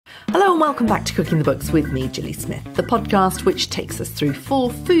Hello and welcome back to Cooking the Books with me, Gilly Smith, the podcast which takes us through 4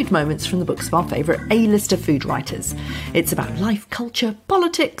 food moments from the books of our favourite A-lister food writers. It's about life, culture,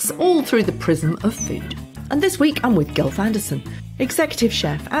 politics, all through the prism of food. And this week I'm with Gelf Anderson, executive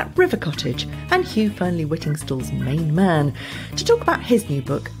chef at River Cottage and Hugh Fearnley Whittingstall's main man, to talk about his new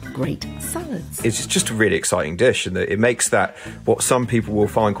book, Great Salads. It's just a really exciting dish, and it makes that, what some people will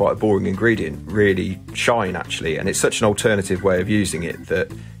find quite a boring ingredient, really shine, actually. And it's such an alternative way of using it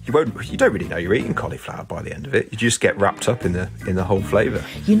that you don't really know you're eating cauliflower by the end of it. You just get wrapped up in the whole flavour.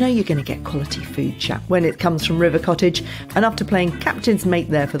 You know you're going to get quality food, chap, when it comes from River Cottage. And after playing captain's mate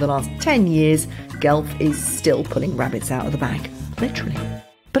there for the last 10 years, Gelf is still pulling rabbits out of the bag. Literally.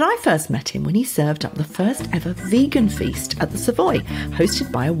 But I first met him when he served up the first ever vegan feast at the Savoy,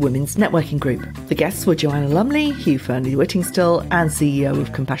 hosted by a women's networking group. The guests were Joanna Lumley, Hugh Fearnley Whittingstall, and CEO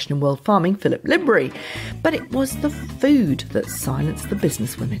of Compassion in World Farming, Philip Limbury. But it was the food that silenced the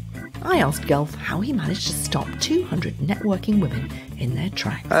businesswomen. I asked Gelf how he managed to stop 200 networking women in their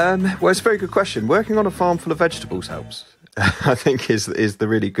tracks. Well, it's a very good question. Working on a farm full of vegetables helps. I think is the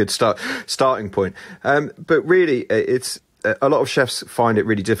really good starting point. But really, it's a lot of chefs find it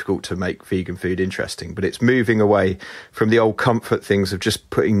really difficult to make vegan food interesting, but it's moving away from the old comfort things of just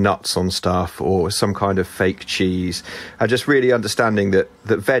putting nuts on stuff or some kind of fake cheese, and just really understanding that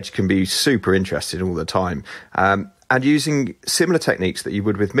veg can be super interesting all the time. And using similar techniques that you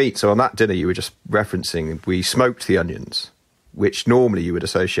would with meat. So on that dinner you were just referencing, we smoked the onions, which normally you would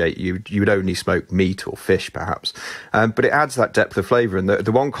associate, you would only smoke meat or fish perhaps. But it adds that depth of flavour. And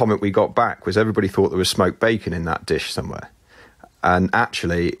the one comment we got back was everybody thought there was smoked bacon in that dish somewhere. And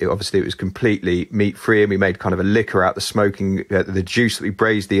actually, it was completely meat-free, and we made kind of a liquor out the smoking, the juice that we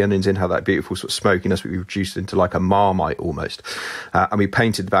braised the onions in, had that beautiful sort of smokiness, we reduced into like a Marmite almost. And we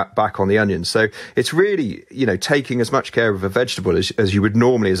painted that back on the onions. So it's really, taking as much care of a vegetable as you would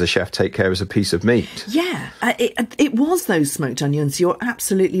normally as a chef take care of a piece of meat. Yeah, it was those smoked onions, you're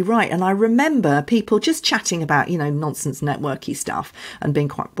absolutely right. And I remember people just chatting about, nonsense networky stuff and being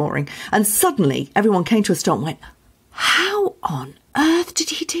quite boring. And suddenly everyone came to a stop and went, how on earth did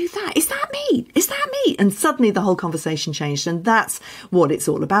he do that? Is that meat? Is that meat? And suddenly the whole conversation changed, and that's what it's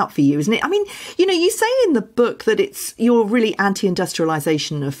all about for you, isn't it? I mean, you say in the book that you're really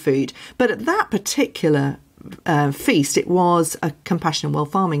anti-industrialisation of food, but at that particular feast, it was a Compassion in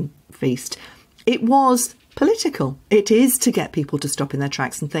World Farming feast. It was political. It is to get people to stop in their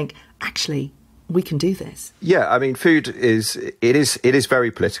tracks and think, actually, we can do this. Yeah, I mean, food is very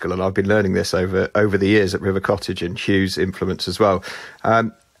political, and I've been learning this over the years at River Cottage, and Hugh's influence as well.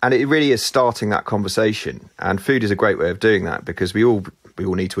 And it really is starting that conversation, and food is a great way of doing that, because we all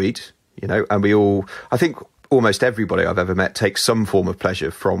need to eat, and I think almost everybody I've ever met takes some form of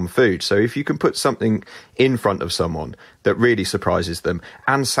pleasure from food. So if you can put something in front of someone that really surprises them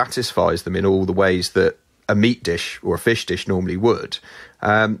and satisfies them in all the ways that a meat dish or a fish dish normally would,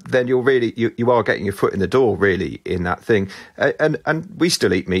 then you are getting your foot in the door really in that thing. And we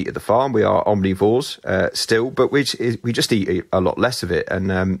still eat meat at the farm. We are omnivores still, but we just eat a lot less of it. And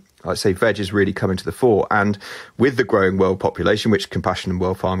like I say, veg is really coming to the fore. And with the growing world population, which Compassion in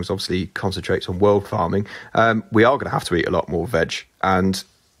World Farming obviously concentrates on world farming, we are going to have to eat a lot more veg, and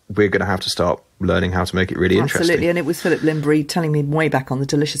we're going to have to start learning how to make it really interesting. Absolutely, and it was Philip Limbury telling me way back on the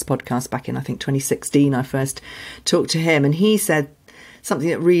Delicious podcast back in, I think, 2016, I first talked to him, and he said something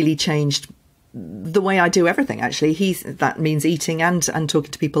that really changed the way I do everything, actually. That means eating and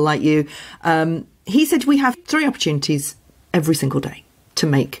talking to people like you. He said we have 3 opportunities every single day to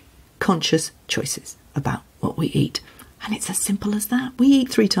make conscious choices about what we eat. And it's as simple as that. We eat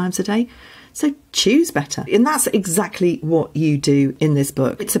 3 times a day. So choose better. And that's exactly what you do in this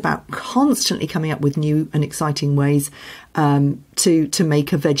book. It's about constantly coming up with new and exciting ways to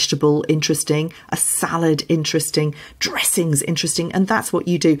make a vegetable interesting, a salad interesting, dressings interesting. And that's what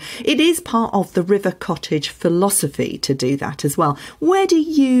you do. It is part of the River Cottage philosophy to do that as well. Where do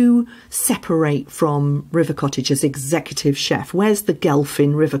you separate from River Cottage as executive chef? Where's the Gelf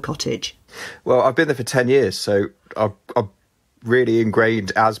in River Cottage? Well, I've been there for 10 years, so I've really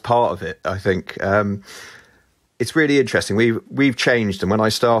ingrained as part of it, I think. It's really interesting. We've changed, and when I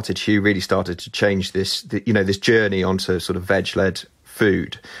started, Hugh really started to change this journey onto sort of veg-led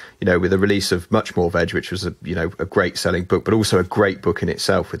food, with the release of Much More Veg, which was a great selling book, but also a great book in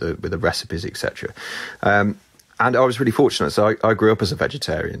itself with the recipes, etc. And I was really fortunate. So I grew up as a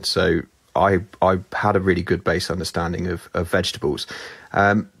vegetarian, so I had a really good base understanding of vegetables,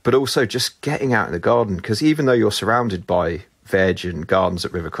 but also just getting out in the garden, because even though you're surrounded by veg and gardens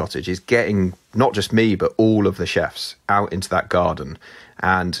at River Cottage, is getting not just me but all of the chefs out into that garden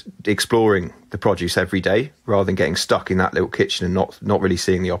and exploring the produce every day rather than getting stuck in that little kitchen and not really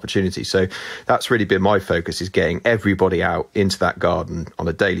seeing the opportunity. So that's really been my focus, is getting everybody out into that garden on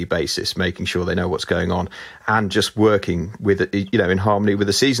a daily basis, making sure they know what's going on, and just working with it, in harmony with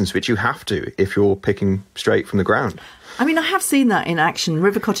the seasons, which you have to if you're picking straight from the ground. I mean, I have seen that in action.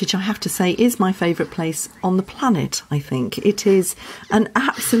 River Cottage, I have to say, is my favourite place on the planet, I think. It is an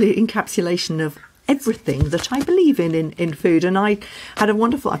absolute encapsulation of everything that I believe in food. And I had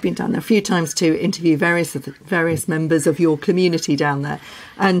I've been down there a few times to interview various members of your community down there,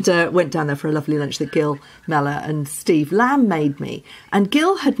 and went down there for a lovely lunch that Gil Mellor and Steve Lamb made me. And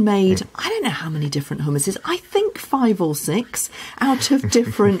Gil had made, I don't know how many different hummuses, I think 5 or 6 out of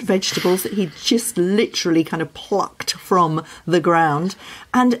different vegetables that he just literally kind of plucked from the ground.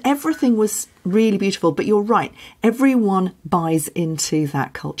 And everything was really beautiful. But you're right, everyone buys into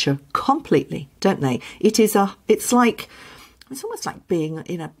that culture completely, don't they? It's almost like being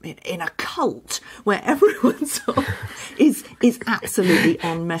in a cult where everyone sort of is absolutely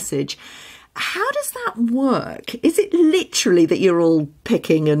on message. How does that work? Is it literally that you're all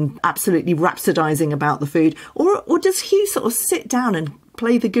picking and absolutely rhapsodising about the food, or does Hugh sort of sit down and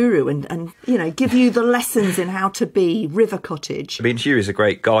play the guru and give you the lessons in how to be River Cottage? I mean, Hugh is a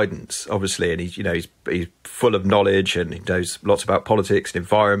great guidance, obviously, and he's full of knowledge, and he knows lots about politics and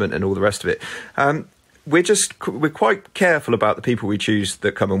environment and all the rest of it. We're quite careful about the people we choose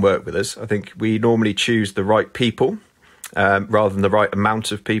that come and work with us. I think we normally choose the right people rather than the right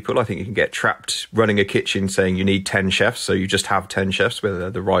amount of people. I think you can get trapped running a kitchen saying you need 10 chefs, so you just have 10 chefs, whether they're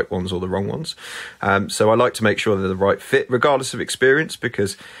the right ones or the wrong ones. So I like to make sure they're the right fit, regardless of experience,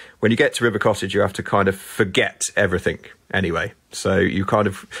 because when you get to River Cottage, you have to kind of forget everything anyway. So you kind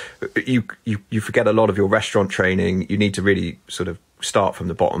of you forget a lot of your restaurant training. You need to really sort of start from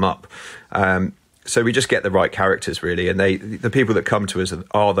the bottom up. So we just get the right characters, really, and the people that come to us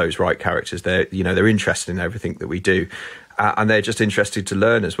are those right characters. They're interested in everything that we do, and they're just interested to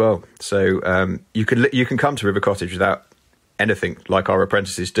learn as well. So you can come to River Cottage without anything, like our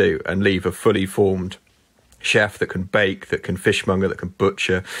apprentices do, and leave a fully formed chef that can bake, that can fishmonger, that can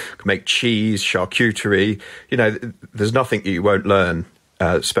butcher, can make cheese, charcuterie. There's nothing you won't learn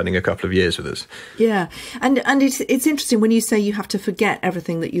spending a couple of years with us. Yeah, and it's interesting when you say you have to forget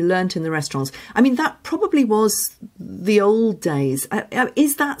everything that you learnt in the restaurants. I mean, that probably was the old days.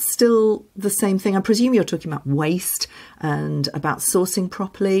 Is that still the same thing? I presume you're talking about waste and about sourcing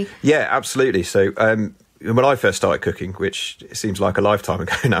properly. Yeah, absolutely. So when I first started cooking, which seems like a lifetime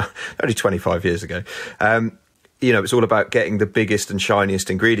ago now, only 25 years ago, it's all about getting the biggest and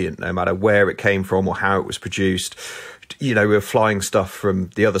shiniest ingredient, no matter where it came from or how it was produced. We were flying stuff from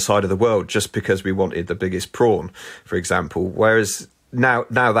the other side of the world just because we wanted the biggest prawn, for example. Whereas now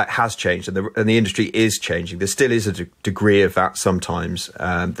that has changed, and the industry is changing. There still is a degree of that sometimes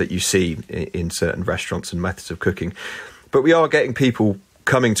that you see in certain restaurants and methods of cooking. But we are getting people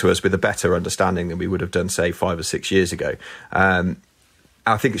coming to us with a better understanding than we would have done, say, 5 or 6 years ago.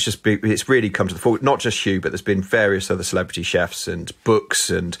 I think it's really come to the fore, not just Hugh, but there's been various other celebrity chefs and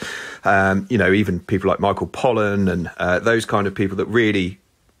books and, even people like Michael Pollan and those kind of people that really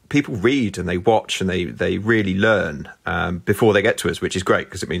people read and they watch and they really learn before they get to us, which is great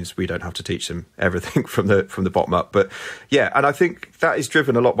because it means we don't have to teach them everything from the bottom up. But yeah, and I think that is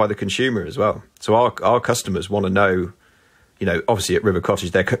driven a lot by the consumer as well. So our customers want to know, obviously at River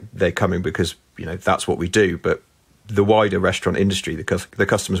Cottage, they're coming because, that's what we do, but the wider restaurant industry, the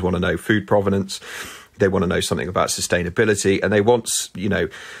customers want to know food provenance, they want to know something about sustainability, and they want,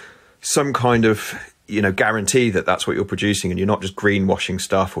 some kind of, guarantee that that's what you're producing and you're not just greenwashing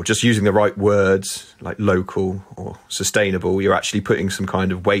stuff or just using the right words like local or sustainable. You're actually putting some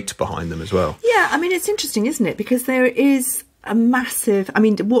kind of weight behind them as well. Yeah, I mean, it's interesting, isn't it? Because there is a massive,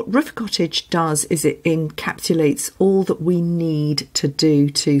 what River Cottage does is it encapsulates all that we need to do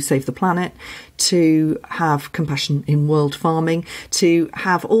to save the planet, to have compassion in world farming, to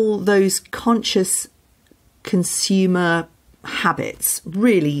have all those conscious consumer habits.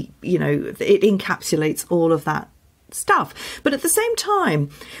 Really, it encapsulates all of that stuff. But at the same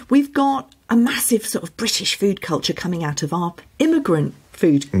time, we've got a massive sort of British food culture coming out of our immigrant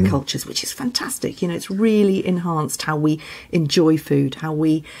food cultures, which is fantastic. It's really enhanced how we enjoy food, how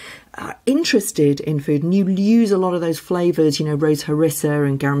we are interested in food. And you use a lot of those flavours, rose harissa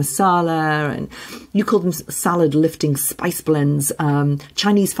and garam masala, and you call them salad lifting spice blends,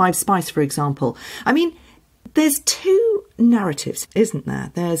 Chinese 5 spice, for example. I mean, there's 2 narratives, isn't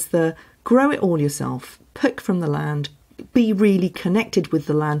there? There's the grow it all yourself, pick from the land, be really connected with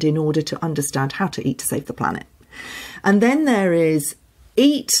the land in order to understand how to eat to save the planet. And then there is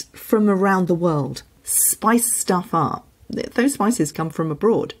eat from around the world, spice stuff up, those spices come from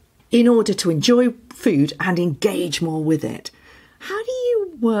abroad. In order to enjoy food and engage more with it. How do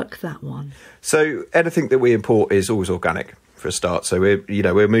you work that one? So anything that we import is always organic for a start. So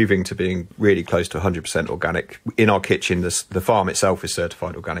we're moving to being really close to 100% organic. In our kitchen, the farm itself is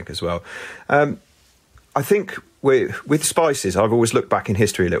certified organic as well. I think with spices, I've always looked back in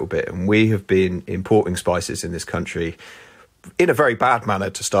history a little bit, and we have been importing spices in this country in a very bad manner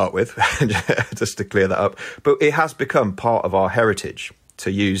to start with, just to clear that up. But it has become part of our heritage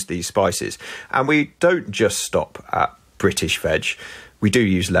to use these spices. And we don't just stop at British veg. We do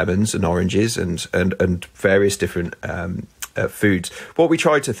use lemons and oranges and various different foods. What we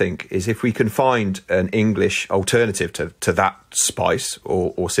try to think is if we can find an English alternative to that spice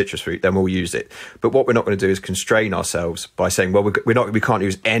or citrus fruit, then we'll use it. But what we're not going to do is constrain ourselves by saying, well, we can't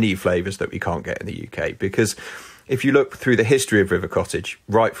use any flavours that we can't get in the UK, because if you look through the history of River Cottage,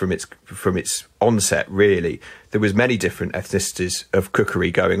 right from its onset, really, there was many different ethnicities of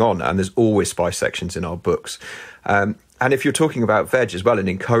cookery going on, and there's always spice sections in our books. And if you're talking about veg as well and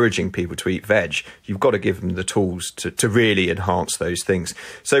encouraging people to eat veg, you've got to give them the tools to really enhance those things.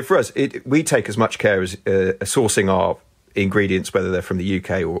 So for us, we take as much care as sourcing our ingredients, whether they're from the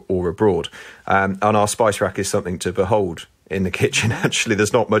UK or abroad. And our spice rack is something to behold in the kitchen. Actually,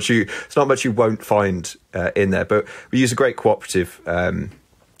 there's not much you won't find in there. But we use a great cooperative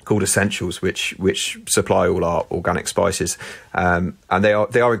called Essentials, which supply all our organic spices, and they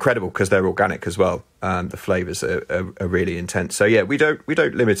are incredible because they're organic as well. The flavours are really intense. So yeah, we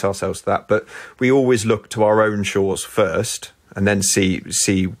don't limit ourselves to that, but we always look to our own shores first, and then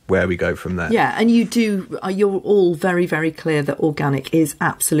see where we go from there. Yeah, and you're all very, very clear that organic is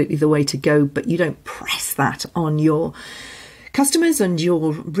absolutely the way to go, but you don't press that on your customers and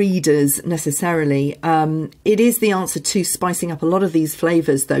your readers necessarily. It is the answer to spicing up a lot of these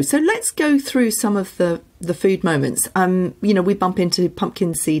flavours, though. So let's go through some of the food moments. We bump into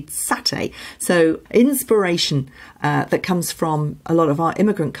pumpkin seed satay. So inspiration that comes from a lot of our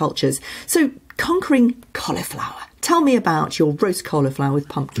immigrant cultures. So conquering cauliflower. Tell me about your roast cauliflower with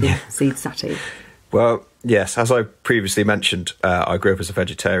pumpkin seed satay. Well, yes, as I previously mentioned, I grew up as a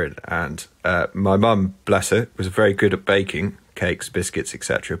vegetarian, and my mum, bless her, was very good at baking cakes, biscuits,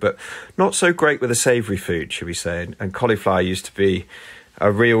 etc., but not so great with a savoury food, should we say. And cauliflower used to be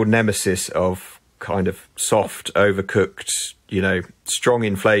a real nemesis of kind of soft, overcooked, strong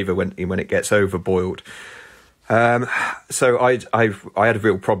in flavour when it gets overboiled. So I had a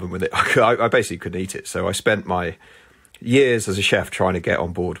real problem with it. I basically couldn't eat it. So I spent my years as a chef trying to get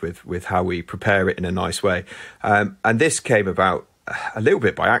on board with how we prepare it in a nice way. And this came about a little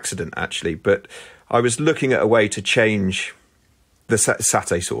bit by accident, actually. But I was looking at a way to change the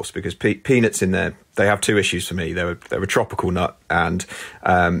satay sauce, because peanuts in there, they have two issues for me. They're a tropical nut, and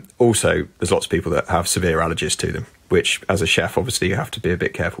also there's lots of people that have severe allergies to them, which as a chef obviously you have to be a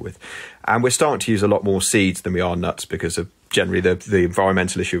bit careful with. And we're starting to use a lot more seeds than we are nuts because of generally the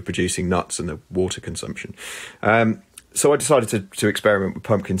environmental issue of producing nuts and the water consumption. So I decided to experiment with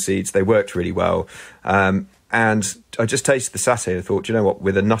pumpkin seeds. They worked really well, and I just tasted the satay and I thought, you know what,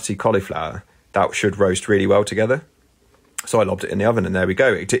 with a nutty cauliflower that should roast really well together. So I lobbed it in the oven, and there we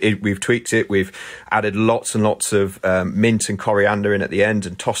go. We've tweaked it. We've added lots and lots of mint and coriander in at the end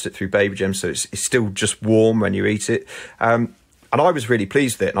and tossed it through baby gems, so it's still just warm when you eat it. And I was really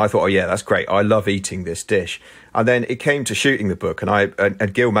pleased with it, and I thought, oh yeah, that's great. I love eating this dish. And then it came to shooting the book,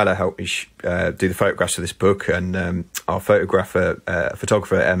 and Gil helped me do the photographs for this book, and our photographer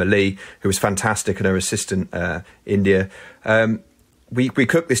Emma Lee, who was fantastic, and her assistant India. We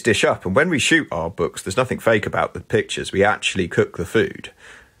cook this dish up, and when we shoot our books, there's nothing fake about the pictures. We actually cook the food.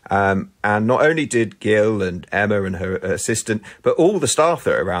 And not only did Gil and Emma and her assistant, but all the staff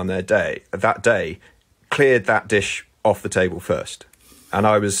that were around that day cleared that dish off the table first. And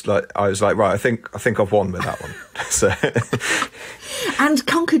I was like, right, I think I've won with that one. So, and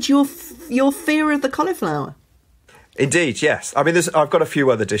conquered your fear of the cauliflower. Indeed, yes. I mean, I've got a few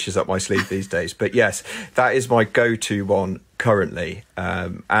other dishes up my sleeve these days, but yes, that is my go-to one currently,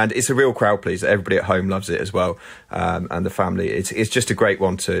 and it's a real crowd pleaser. Everybody at home loves it as well, and the family. It's just a great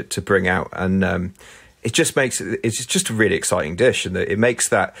one to bring out, and it's just a really exciting dish, and it makes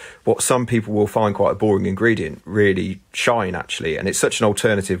that what some people will find quite a boring ingredient really shine, actually. And it's such an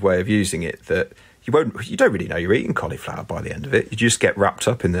alternative way of using it that you don't really know you're eating cauliflower by the end of it. You just get wrapped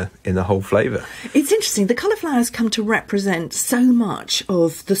up in the whole flavour. It's interesting. The cauliflower has come to represent so much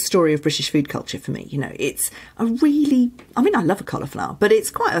of the story of British food culture for me. It's I love a cauliflower, but it's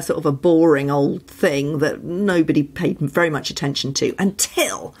quite a sort of a boring old thing that nobody paid very much attention to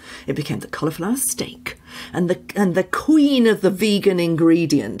until it became the cauliflower steak. and the queen of the vegan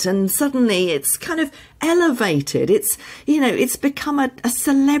ingredient, and suddenly it's kind of elevated. It's, it's become a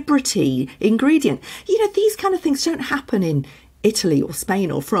celebrity ingredient. These kind of things don't happen in Italy or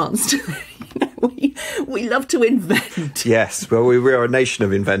Spain or France. We love to invent. Yes, well, we are a nation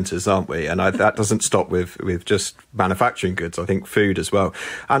of inventors, aren't we? And that doesn't stop with just manufacturing goods. I think food as well.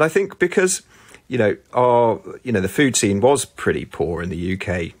 And I think because the food scene was pretty poor in the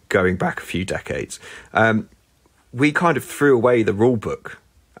UK going back a few decades, we kind of threw away the rule book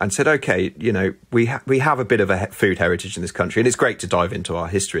and said, OK, we have a bit of a food heritage in this country, and it's great to dive into our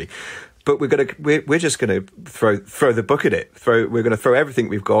history. But we're just going to throw the book at it. We're going to throw everything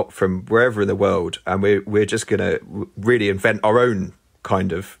we've got from wherever in the world, and we're just going to really invent our own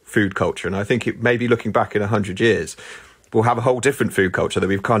kind of food culture. And I think it maybe looking back in 100 years, we'll have a whole different food culture that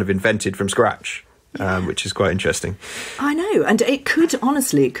we've kind of invented from scratch. Which is quite interesting. I know, and it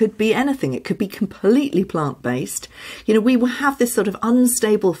could be anything. It could be completely plant-based. We will have this sort of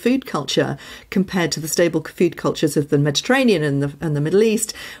unstable food culture compared to the stable food cultures of the Mediterranean and the Middle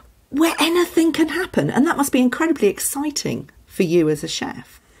East, where anything can happen. And that must be incredibly exciting for you as a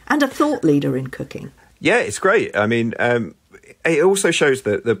chef and a thought leader in cooking. Yeah, it's great. I mean, it also shows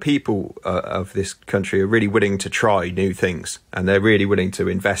that the people of this country are really willing to try new things, and they're really willing to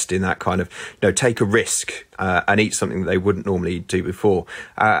invest in that kind of, take a risk and eat something that they wouldn't normally do before.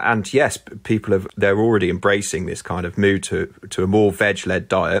 And yes, they're already embracing this kind of move to a more veg-led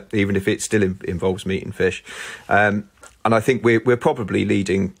diet, even if it still involves meat and fish. And I think we're probably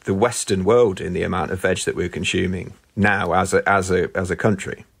leading the Western world in the amount of veg that we're consuming now as a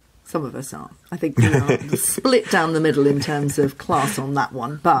country. Some of us are. I think we are split down the middle in terms of class on that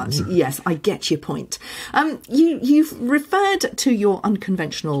one. But yes, I get your point. You've referred to your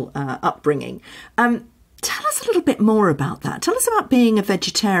unconventional upbringing. Tell us a little bit more about that. Tell us about being a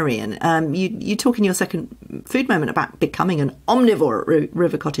vegetarian. You talk in your second food moment about becoming an omnivore at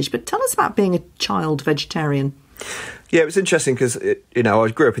River Cottage, but tell us about being a child vegetarian. Yeah, it was interesting because, I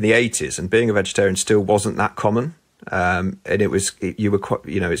grew up in the 80s and being a vegetarian still wasn't that common. And it's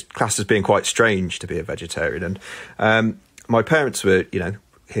classed as being quite strange to be a vegetarian. And my parents were,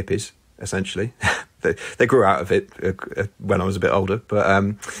 hippies, essentially. they grew out of it when I was a bit older.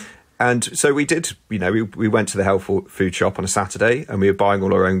 But and so we did, we went to the health food shop on a Saturday, and we were buying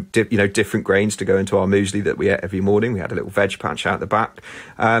all our own, different grains to go into our muesli that we ate every morning. We had a little veg patch out the back,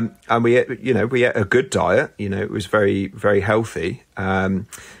 and we ate a good diet. It was very, very healthy.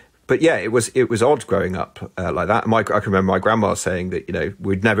 But yeah, it was odd growing up like that. I can remember my grandma saying that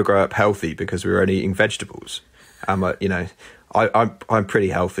we'd never grow up healthy because we were only eating vegetables. I'm pretty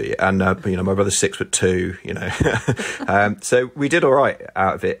healthy, and my brother's 6'2". So we did all right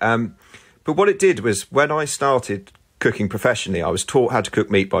out of it. But what it did was when I started cooking professionally, I was taught how to cook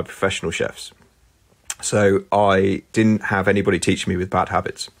meat by professional chefs. So I didn't have anybody teach me with bad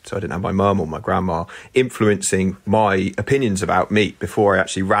habits. So I didn't have my mum or my grandma influencing my opinions about meat before I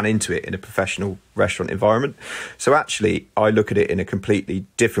actually ran into it in a professional restaurant environment. So actually, I look at it in a completely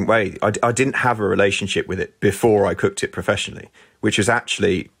different way. I didn't have a relationship with it before I cooked it professionally, which is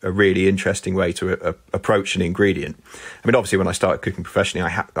actually a really interesting way to approach an ingredient. I mean, obviously, when I started cooking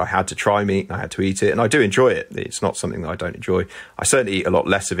professionally, I had to try meat, I had to eat it, and I do enjoy it. It's not something that I don't enjoy. I certainly eat a lot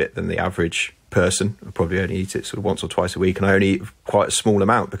less of it than the average person. I probably only eat it sort of once or twice a week, and I only eat quite a small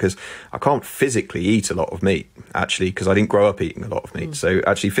amount because I can't physically eat a lot of meat, actually, because I didn't grow up eating a lot of meat. So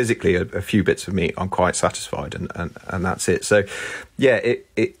actually, physically, a few bits of meat, I'm quite satisfied, and that's it. So yeah,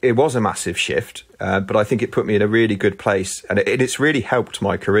 it was a massive shift, but I think it put me in a really good place, and it's really helped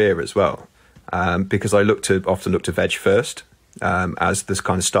my career as well, because I often look to veg first as this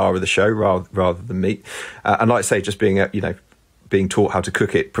kind of star of the show rather than meat, and like I say, just being being taught how to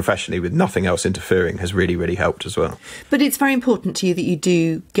cook it professionally with nothing else interfering has really, really helped as well. But it's very important to you that you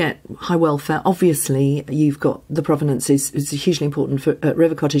do get high welfare. Obviously, you've got the provenance is hugely important at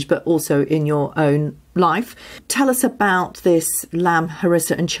River Cottage, but also in your own life. Tell us about this lamb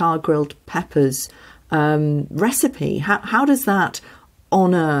harissa and char-grilled peppers recipe. How does that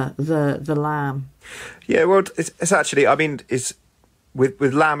honour the lamb? Yeah, well, it's actually, it's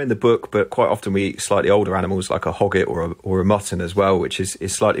with lamb in the book, but quite often we eat slightly older animals like a hogget or a mutton as well, which is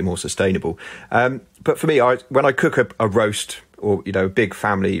slightly more sustainable. But for me, when I cook a roast or a big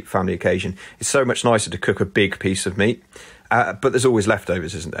family occasion, it's so much nicer to cook a big piece of meat. But there's always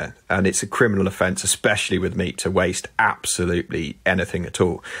leftovers, isn't there? And it's a criminal offence, especially with meat, to waste absolutely anything at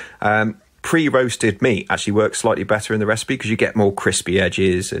all. Pre-roasted meat actually works slightly better in the recipe because you get more crispy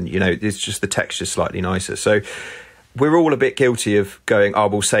edges, and it's just the texture's slightly nicer. So we're all a bit guilty of going,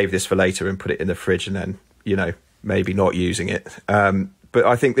 we'll save this for later and put it in the fridge and then, maybe not using it. But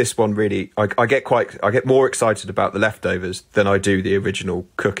I think this one really, I get more excited about the leftovers than I do the original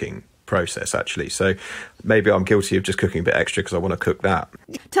cooking process, actually. So maybe I'm guilty of just cooking a bit extra because I want to cook that.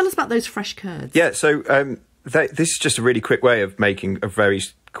 Tell us about those fresh curds. Yeah, so this is just a really quick way of making a very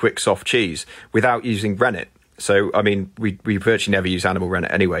quick soft cheese without using rennet. So, I mean, we virtually never use animal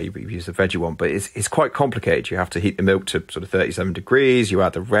rennet anyway. We use the veggie one, but it's quite complicated. You have to heat the milk to sort of 37 degrees. You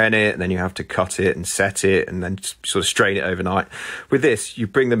add the rennet, and then you have to cut it and set it, and then sort of strain it overnight. With this, you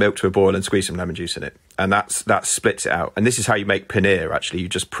bring the milk to a boil and squeeze some lemon juice in it, and that splits it out. And this is how you make paneer, actually. You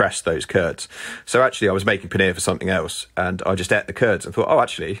just press those curds. So, actually, I was making paneer for something else, and I just ate the curds and thought, oh,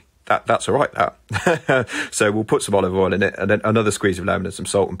 actually, that's all right, that. So we'll put some olive oil in it and then another squeeze of lemon and some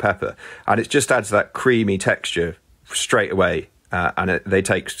salt and pepper. And it just adds that creamy texture straight away. And they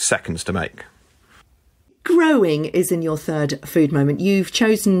take seconds to make. Growing is in your third food moment. You've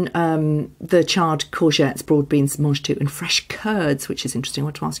chosen the charred courgettes, broad beans, mange tout and fresh curds, which is interesting. I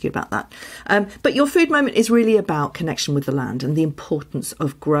want to ask you about that. But your food moment is really about connection with the land and the importance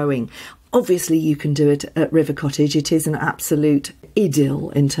of growing. Obviously, you can do it at River Cottage. It is an absolute idyll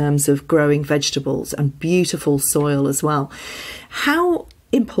in terms of growing vegetables and beautiful soil as well. How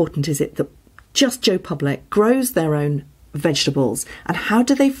important is it that just Joe Public grows their own vegetables, and how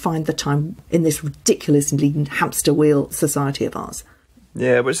do they find the time in this ridiculously hamster wheel society of ours?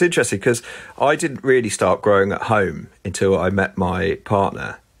 Yeah, but it's interesting because I didn't really start growing at home until I met my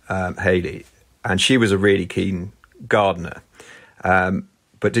partner, Hayley, and she was a really keen gardener.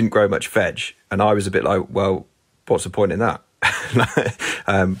 But didn't grow much veg. And I was a bit like, well, what's the point in that?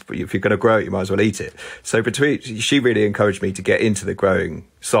 But if you're going to grow it, you might as well eat it. So she really encouraged me to get into the growing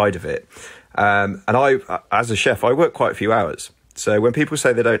side of it. And I, as a chef, I work quite a few hours. So when people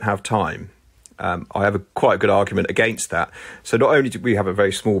say they don't have time, I have quite a good argument against that. So not only do we have a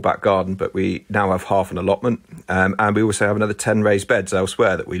very small back garden, but we now have half an allotment. And we also have another 10 raised beds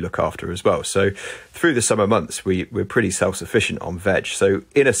elsewhere that we look after as well. So through the summer months, we're pretty self-sufficient on veg. So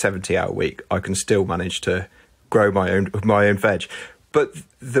in a 70-hour week, I can still manage to grow my own veg. But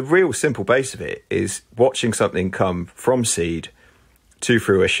the real simple base of it is watching something come from seed to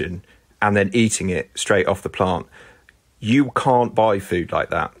fruition and then eating it straight off the plant. You can't buy food like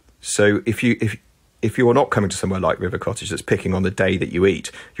that. So if you're not coming to somewhere like River Cottage that's picking on the day that you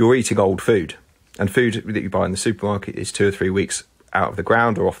eat, you're eating old food. And food that you buy in the supermarket is 2 or 3 weeks out of the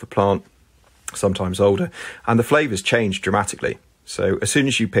ground or off the plant, sometimes older. And the flavours change dramatically. So as soon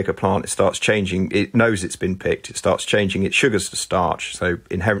as you pick a plant, it starts changing. It knows it's been picked. It starts changing its sugars to starch. So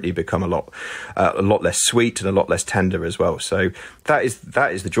inherently become a lot less sweet and a lot less tender as well. So that is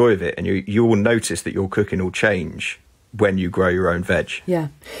the joy of it. And you will notice that your cooking will change when you grow your own veg. Yeah.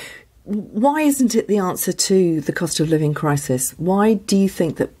 Why isn't it the answer to the cost of living crisis? Why do you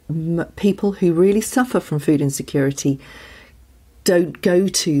think that people who really suffer from food insecurity don't go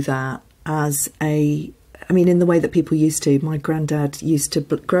to that as in the way that people used to? My granddad used to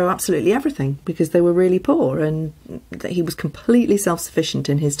grow absolutely everything because they were really poor, and he was completely self-sufficient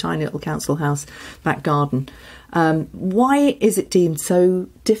in his tiny little council house back garden. Why is it deemed so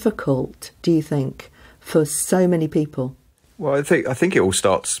difficult, do you think, for so many people? Well, I think it all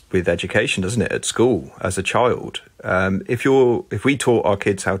starts with education, doesn't it? At school, as a child, if we taught our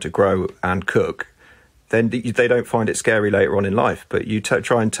kids how to grow and cook, then they don't find it scary later on in life. But you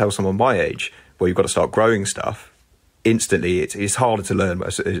try and tell someone my age, well, you've got to start growing stuff. Instantly, it's harder to learn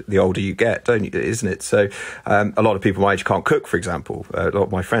the older you get, isn't it? So a lot of people my age can't cook, for example. A lot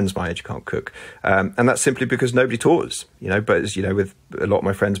of my friends my age can't cook. And that's simply because nobody taught us, But, with a lot of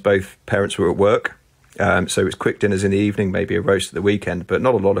my friends, both parents were at work. So it's quick dinners in the evening, maybe a roast at the weekend, but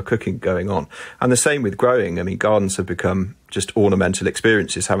not a lot of cooking going on. And the same with growing. I mean, gardens have become just ornamental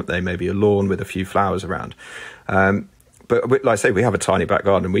experiences, haven't they? Maybe a lawn with a few flowers around. But like I say, we have a tiny back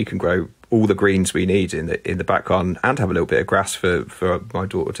garden and we can grow all the greens we need in the back garden and have a little bit of grass for my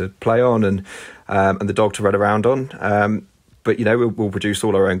daughter to play on and the dog to run around on. But, we'll produce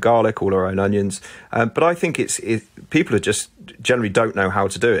all our own garlic, all our own onions. But I think people are just generally don't know how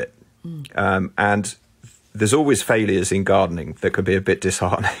to do it. And there's always failures in gardening that can be a bit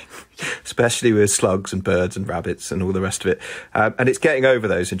disheartening, especially with slugs and birds and rabbits and all the rest of it. And it's getting over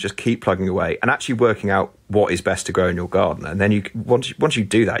those and just keep plugging away and actually working out what is best to grow in your garden. And then once you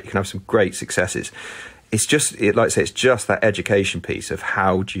do that, you can have some great successes. It's just, like I say, it's just that education piece of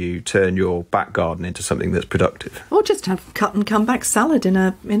how do you turn your back garden into something that's productive. Or just have cut and come back salad in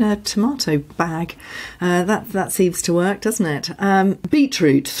a tomato bag. That seems to work, doesn't it?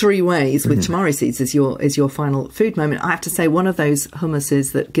 Beetroot 3 ways with tamari seeds is your final food moment. I have to say, one of those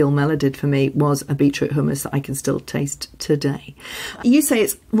hummuses that Gil Mellor did for me was a beetroot hummus that I can still taste today. You say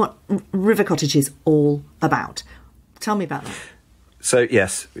it's what River Cottage is all about. Tell me about that. So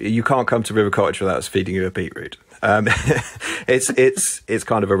yes, you can't come to River Cottage without us feeding you a beetroot. It's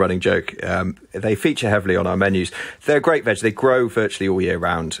kind of a running joke. They feature heavily on our menus. They're great veg. They grow virtually all year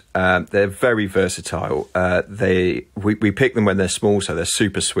round. They're very versatile. We pick them when they're small, so they're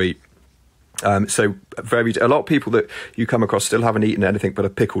super sweet. So a lot of people that you come across still haven't eaten anything but a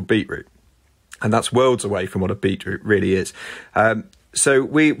pickled beetroot, and that's worlds away from what a beetroot really is. So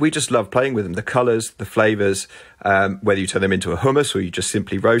we just love playing with them. The colours, the flavours, whether you turn them into a hummus or you just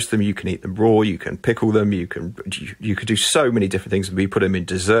simply roast them, you can eat them raw, you can pickle them, you could do so many different things. We put them in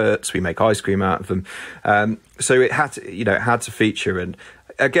desserts, we make ice cream out of them. So it had to feature. And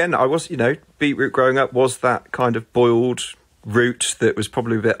again, beetroot growing up was that kind of boiled root that was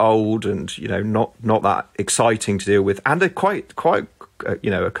probably a bit old and, not that exciting to deal with, and a quite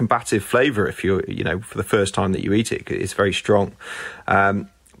a combative flavour if you're, for the first time that you eat it. It's very strong.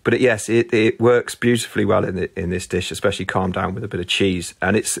 But yes, it works beautifully well in this dish, especially calmed down with a bit of cheese.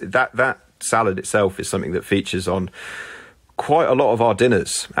 And it's that salad itself is something that features on quite a lot of our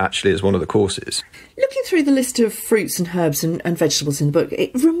dinners, actually, as one of the courses. Looking through the list of fruits and herbs and vegetables in the book,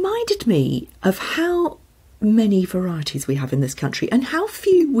 it reminded me of how many varieties we have in this country and how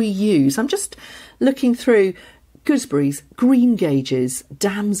few we use. I'm just looking through gooseberries, greengages,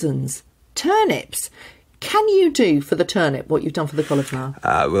 damsons, turnips. Can you do for the turnip what you've done for the cauliflower?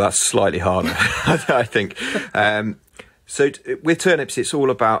 Well, that's slightly harder, I think. So with turnips, it's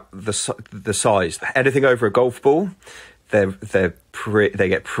all about the size. Anything over a golf ball, they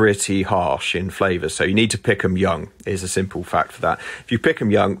get pretty harsh in flavour. So you need to pick them young, is a simple fact for that. If you pick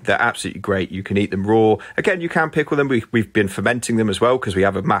them young, they're absolutely great. You can eat them raw. Again, you can pickle them. We've been fermenting them as well because we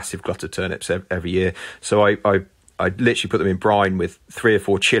have a massive glut of turnips every year. So I literally put them in brine with 3 or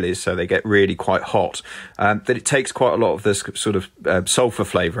 4 chilies, so they get really quite hot. But it takes quite a lot of this sort of sulphur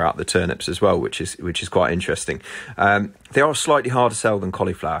flavour out of the turnips as well, which is quite interesting. They are slightly harder to sell than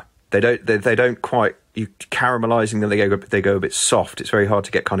cauliflower. They don't quite. You caramelising them, they go a bit soft. It's very hard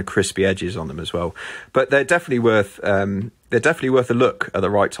to get kind of crispy edges on them as well. But they're definitely worth a look at the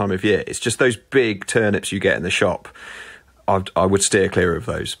right time of year. It's just those big turnips you get in the shop. I would steer clear of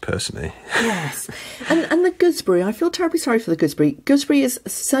those personally. Yes, and the gooseberry, I feel terribly sorry for the gooseberry. Gooseberry is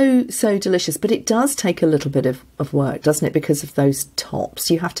so delicious, but it does take a little bit of work, doesn't it? Because of those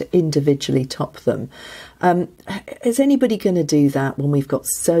tops, you have to individually top them. Is anybody going to do that when we've got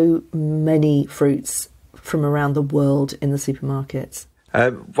so many fruits from around the world in the supermarkets?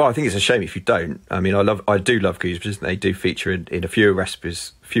 Well, I think it's a shame if you don't. I mean, I do love gooseberries, and they do feature in a few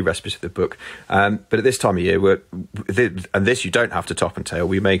recipes of the book. But at this time of year, and this you don't have to top and tail.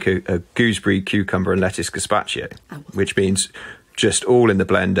 We make a gooseberry, cucumber, and lettuce gazpacho, which means just all in the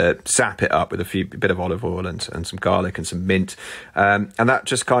blender, zap it up with a bit of olive oil and some garlic and some mint. And that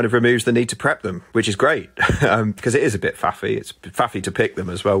just kind of removes the need to prep them, which is great because it is a bit faffy. It's faffy to pick them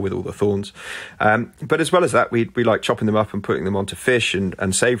as well with all the thorns. But as well as that, we like chopping them up and putting them onto fish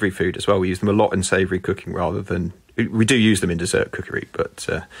and savoury food as well. We use them a lot in savoury cooking rather than... We do use them in dessert cookery, but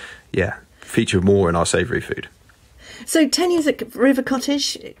feature more in our savoury food. So 10 years at River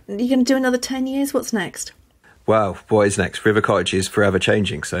Cottage, are you going to do another 10 years? What's next? Well, what is next? River Cottage is forever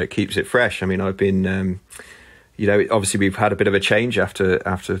changing, so it keeps it fresh. I mean, I've been, obviously we've had a bit of a change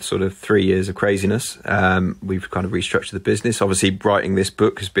after sort of 3 years of craziness. We've kind of restructured the business. Obviously, writing this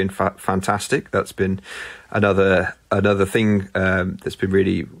book has been fantastic. That's been another thing that's been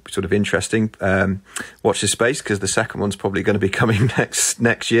really sort of interesting. Watch this space because the second one's probably going to be coming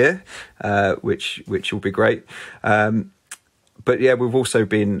next year, which will be great. But yeah, we've also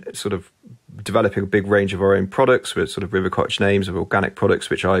been sort of developing a big range of our own products with sort of River Cottage names of organic products,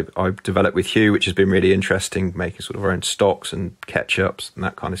 which I've developed with Hugh, which has been really interesting, making sort of our own stocks and ketchups and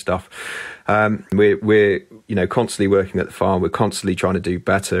that kind of stuff. We're constantly working at the farm. We're constantly trying to do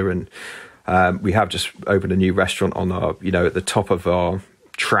better, and we have just opened a new restaurant on our at the top of our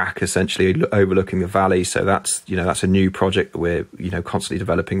track, essentially overlooking the valley. So that's a new project that we're constantly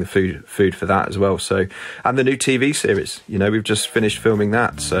developing the food for that as well. So, and the new TV series, we've just finished filming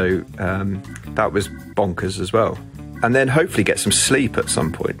that, so that was bonkers as well. And then hopefully get some sleep at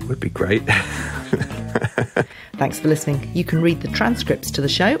some point would be great. Thanks for listening. You can read the transcripts to the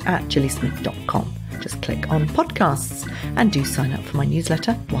show at gillysmith.com. Just click on podcasts and do sign up for my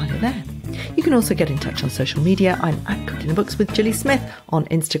newsletter while you're there. You can also get in touch on social media. I'm at Cooking the Books with Gilly Smith on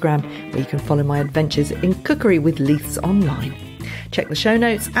Instagram, where you can follow my adventures in cookery with Leiths online. Check the show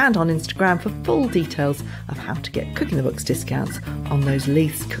notes and on Instagram for full details of how to get Cooking the Books discounts on those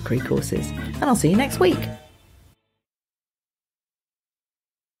Leiths cookery courses. And I'll see you next week.